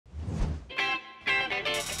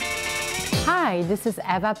Hi, this is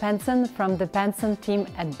Eva Penson from the Penson team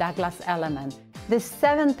at Douglas Elliman. This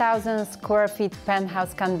 7,000 square feet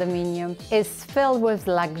penthouse condominium is filled with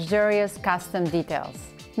luxurious custom details.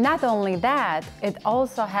 Not only that, it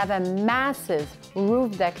also has a massive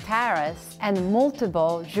roof deck terrace and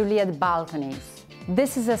multiple Juliet balconies.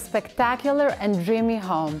 This is a spectacular and dreamy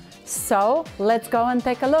home, so let's go and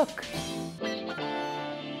take a look.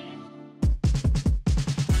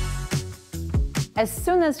 As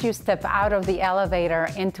soon as you step out of the elevator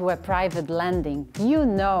into a private landing, you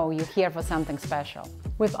know you're here for something special.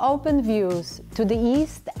 With open views to the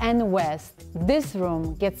east and west, this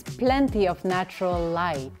room gets plenty of natural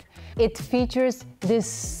light. It features these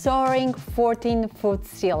soaring 14-foot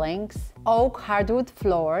ceilings, oak hardwood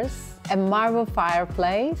floors, a marble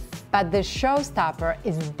fireplace, but the showstopper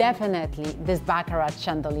is definitely this Baccarat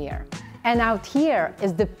chandelier. And out here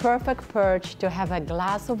is the perfect perch to have a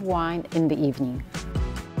glass of wine in the evening.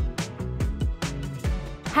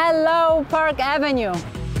 Hello, Park Avenue!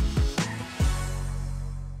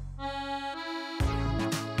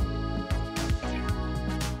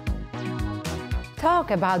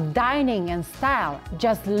 Talk about dining and style.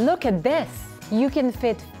 Just look at this. You can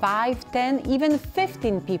fit 5, 10, even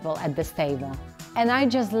 15 people at this table. And I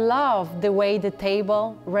just love the way the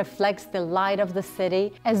table reflects the light of the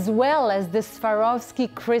city, as well as the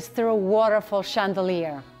Swarovski crystal waterfall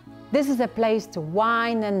chandelier. This is a place to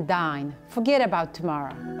wine and dine. Forget about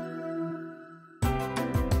tomorrow.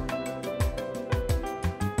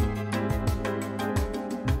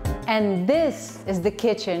 And this is the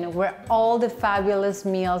kitchen where all the fabulous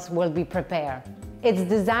meals will be prepared. It's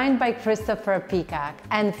designed by Christopher Peacock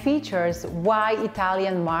and features white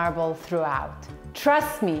Italian marble throughout.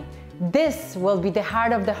 Trust me, this will be the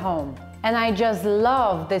heart of the home. And I just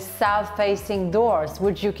love the south-facing doors,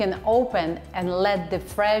 which you can open and let the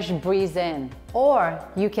fresh breeze in. Or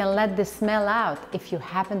you can let the smell out if you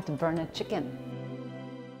happen to burn a chicken.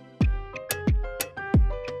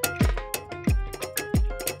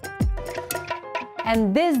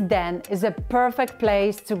 And this den is a perfect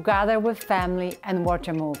place to gather with family and watch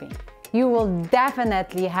a movie. You will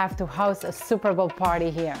definitely have to host a Super Bowl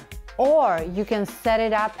party here. Or you can set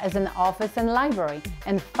it up as an office and library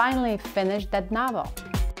and finally finish that novel.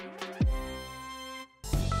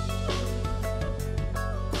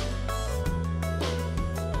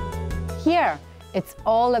 Here, it's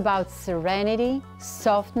all about serenity,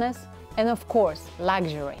 softness, and of course,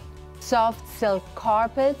 luxury. Soft silk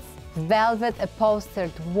carpets, velvet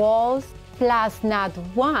upholstered walls, plus not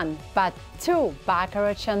one, but 2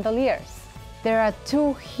 Baccarat chandeliers. There are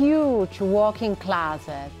 2 huge walk-in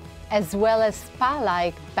closets, as well as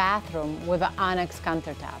spa-like bathroom with onyx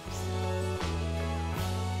countertops.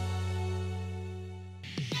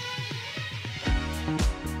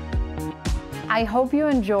 I hope you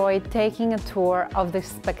enjoyed taking a tour of the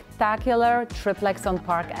spectacular triplex on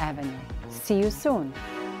Park Avenue. See you soon.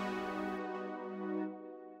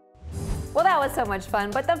 Well, that was so much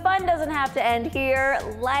fun, but the fun doesn't have to end here.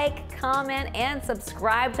 Like, comment, and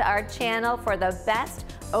subscribe to our channel for the best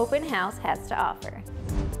open house has to offer.